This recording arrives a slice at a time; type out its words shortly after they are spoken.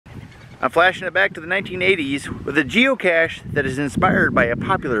I'm flashing it back to the 1980s with a geocache that is inspired by a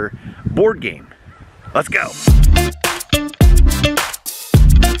popular board game. Let's go.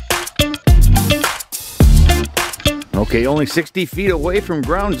 Okay, only 60 feet away from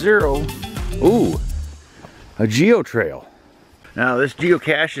ground zero. Ooh, a geotrail. Now this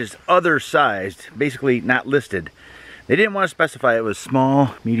geocache is other sized, basically not listed. They didn't want to specify it was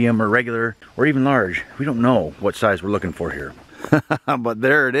small, medium, or regular, or even large. We don't know what size we're looking for here. But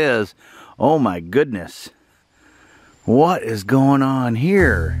there it is. Oh my goodness. What is going on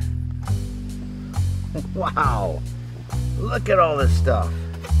here? Wow. Look at all this stuff.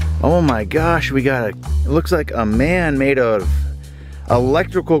 Oh my gosh, we got it looks like a man made of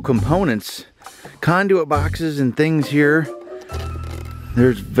electrical components, conduit boxes and things here.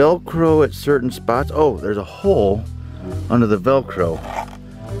 There's Velcro at certain spots. Oh, there's a hole under the Velcro.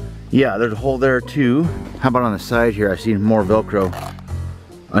 Yeah, there's a hole there too. How about on the side here? I see more Velcro.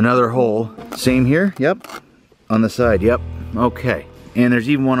 Another hole. Same here? Yep. On the side, yep. Okay. And there's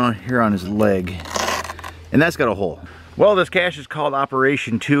even one on here on his leg. And that's got a hole. Well, this cache is called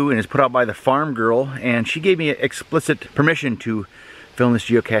Operation 2 and is put out by the Farm Girl, and she gave me explicit permission to film this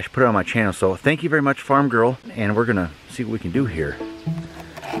geocache, put it on my channel. So thank you very much, Farm Girl, and we're gonna see what we can do here.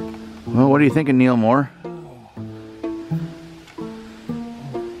 Well, what are you thinking, Neil Moore?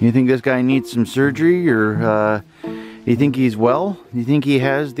 You think this guy needs some surgery, or you think he's well? You think he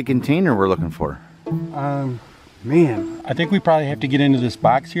has the container we're looking for? Man, I think we probably have to get into this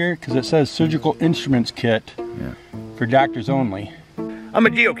box here because it says surgical instruments kit for doctors only. I'm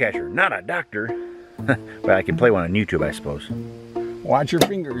a geocacher, not a doctor. But I can play one on YouTube, I suppose. Watch your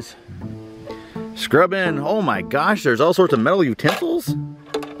fingers. Scrub in. Oh my gosh, there's all sorts of metal utensils.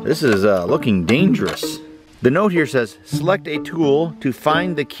 This is looking dangerous. The note here says, select a tool to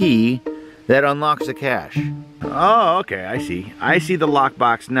find the key that unlocks the cache. Oh, okay, I see. I see the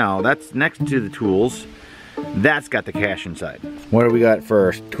lockbox now. That's next to the tools. That's got the cache inside. What do we got for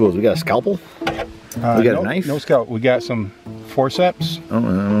our tools? We got a scalpel? We got a knife? No scalpel. We got some forceps.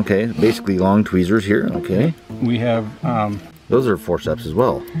 Oh, okay. Basically long tweezers here. Okay. We have... those are forceps as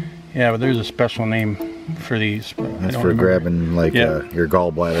well. Yeah, but there's a special name for these. That's for grabbing like your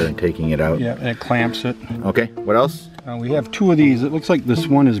gallbladder and taking it out. Yeah, and it clamps it. Okay, what else? We have two of these. It looks like this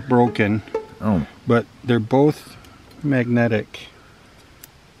one is broken. Oh. But they're both magnetic.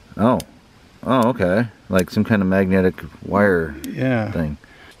 Oh. Oh, okay. Like some kind of magnetic wire thing.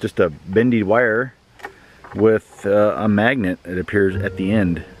 It's just a bendy wire with a magnet, it appears, at the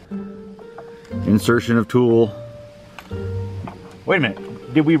end. Insertion of tool. Wait a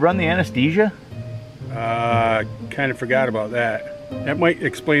minute. Did we run the anesthesia? Kind of forgot about that. That might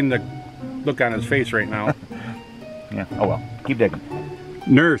explain the look on his face right now. Yeah. Oh well. Keep digging.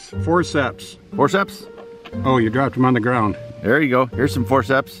 Nurse, forceps. Forceps? Oh, you dropped him on the ground. There you go. Here's some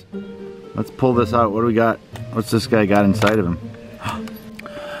forceps. Let's pull this out. What do we got? What's this guy got inside of him?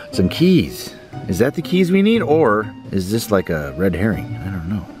 Some keys. Is that the keys we need, or is this like a red herring? I don't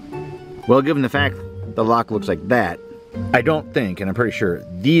know. Well, given the fact the lock looks like that, I don't think, and I'm pretty sure,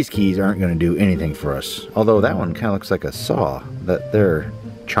 these keys aren't going to do anything for us. Although that one kind of looks like a saw. That their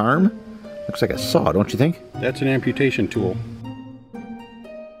charm looks like a saw, don't you think? That's an amputation tool.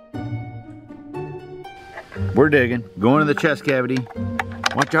 We're digging. Going to the chest cavity.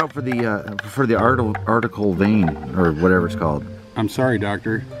 Watch out for the article vein, or whatever it's called. I'm sorry,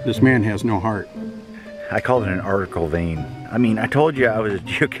 doctor. This man has no heart. I called it an article vein. I mean, I told you I was a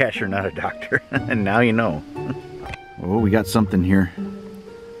geocacher, not a doctor. And now you know. Oh, we got something here.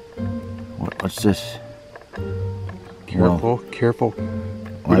 What's this? Careful, careful.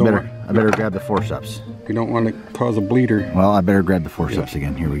 Well, I better grab the forceps. You don't want to cause a bleeder. Well, I better grab the forceps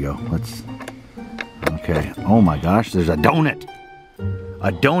again. Here we go. Okay. Oh my gosh, there's a donut.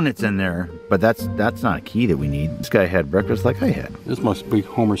 A donut's in there, but that's not a key that we need. This guy had breakfast like I had. This must be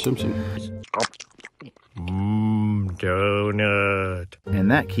Homer Simpson. Donut.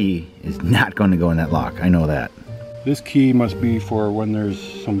 And that key is not going to go in that lock. I know that. This key must be for when there's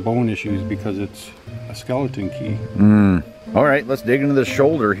some bone issues because it's a skeleton key. All right, let's dig into the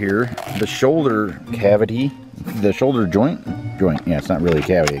shoulder here. The shoulder cavity. The shoulder joint? Yeah, it's not really a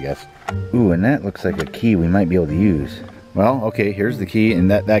cavity, I guess. Ooh, and that looks like a key we might be able to use. Well, okay, here's the key, and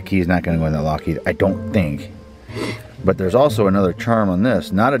that key is not going to go in that lock either, I don't think. But there's also another charm on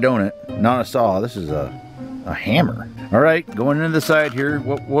this. Not a donut, not a saw. This is a hammer. All right, going into the side here.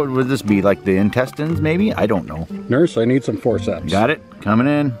 What would this be? Like the intestines, maybe? I don't know. Nurse, I need some forceps. Got it. Coming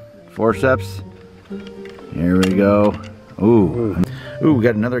in. Forceps. Here we go. Ooh, we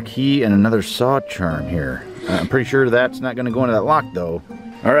got another key and another saw charm here. I'm pretty sure that's not going to go into that lock, though.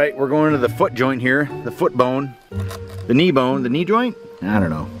 All right, we're going to the foot joint here. The foot bone. The knee bone. The knee joint? I don't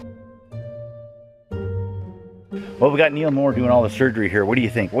know. Well, we got Neil Moore doing all the surgery here. What do you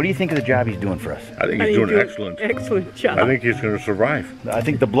think? What do you think of the job he's doing for us? I think he's doing excellent. Excellent job. I think he's going to survive. I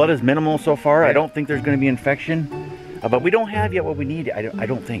think the blood is minimal so far. I don't think there's going to be infection, but we don't have yet what we need. I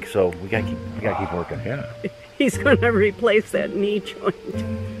don't think so. We gotta keep working. Yeah. He's going to replace that knee joint.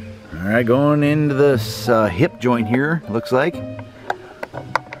 All right, going into this hip joint here. Looks like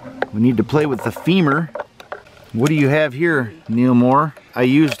we need to play with the femur. What do you have here, Neil Moore? I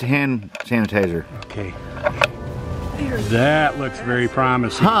used hand sanitizer. Okay. That looks very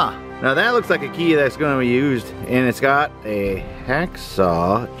promising. Huh. Now that looks like a key that's going to be used, and it's got a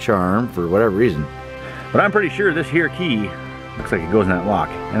hacksaw charm for whatever reason. But I'm pretty sure this here key looks like it goes in that lock.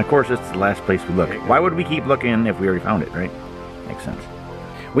 And of course, it's the last place we look. Why would we keep looking if we already found it, right? Makes sense.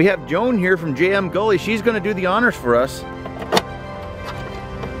 We have Joan here from JM Gully. She's going to do the honors for us.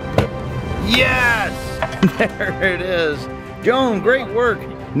 Yes! There it is. Joan, great work.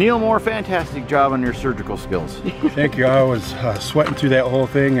 Neil Moore, fantastic job on your surgical skills. Thank you. I was sweating through that whole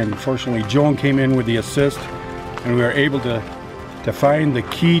thing, and fortunately Joan came in with the assist, and we were able to find the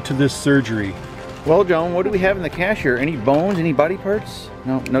key to this surgery. Well, Joan, what do we have in the cache here? Any bones, any body parts?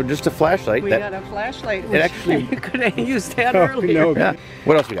 No, just a flashlight. We got a flashlight. It actually... You could have used that earlier. No. Yeah.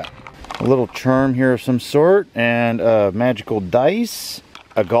 What else we got? A little charm here of some sort, and magical dice.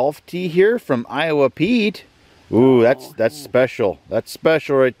 A golf tee here from Iowa Pete. Ooh, that's special. That's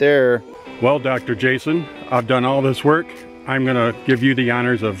special right there. Well, Dr. Jason, I've done all this work. I'm gonna give you the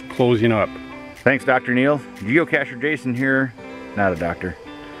honors of closing up. Thanks, Dr. Neil. Geocacher Jason here, not a doctor.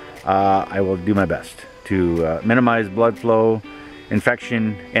 I will do my best to minimize blood flow,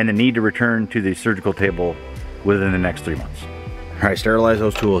 infection, and the need to return to the surgical table within the next 3 months. All right, sterilize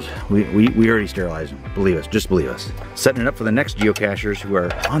those tools. We already sterilized them. Believe us, just believe us. Setting it up for the next geocachers who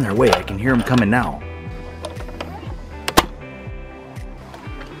are on their way. I can hear them coming now.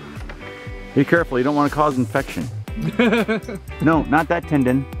 Be careful, you don't want to cause infection. No, not that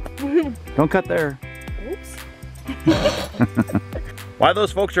tendon. Don't cut there. Oops. While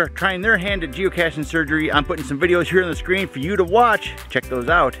those folks are trying their hand at geocaching surgery, I'm putting some videos here on the screen for you to watch. Check those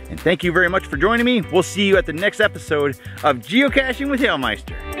out. And thank you very much for joining me. We'll see you at the next episode of Geocaching with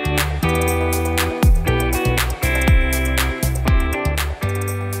Hailmeister.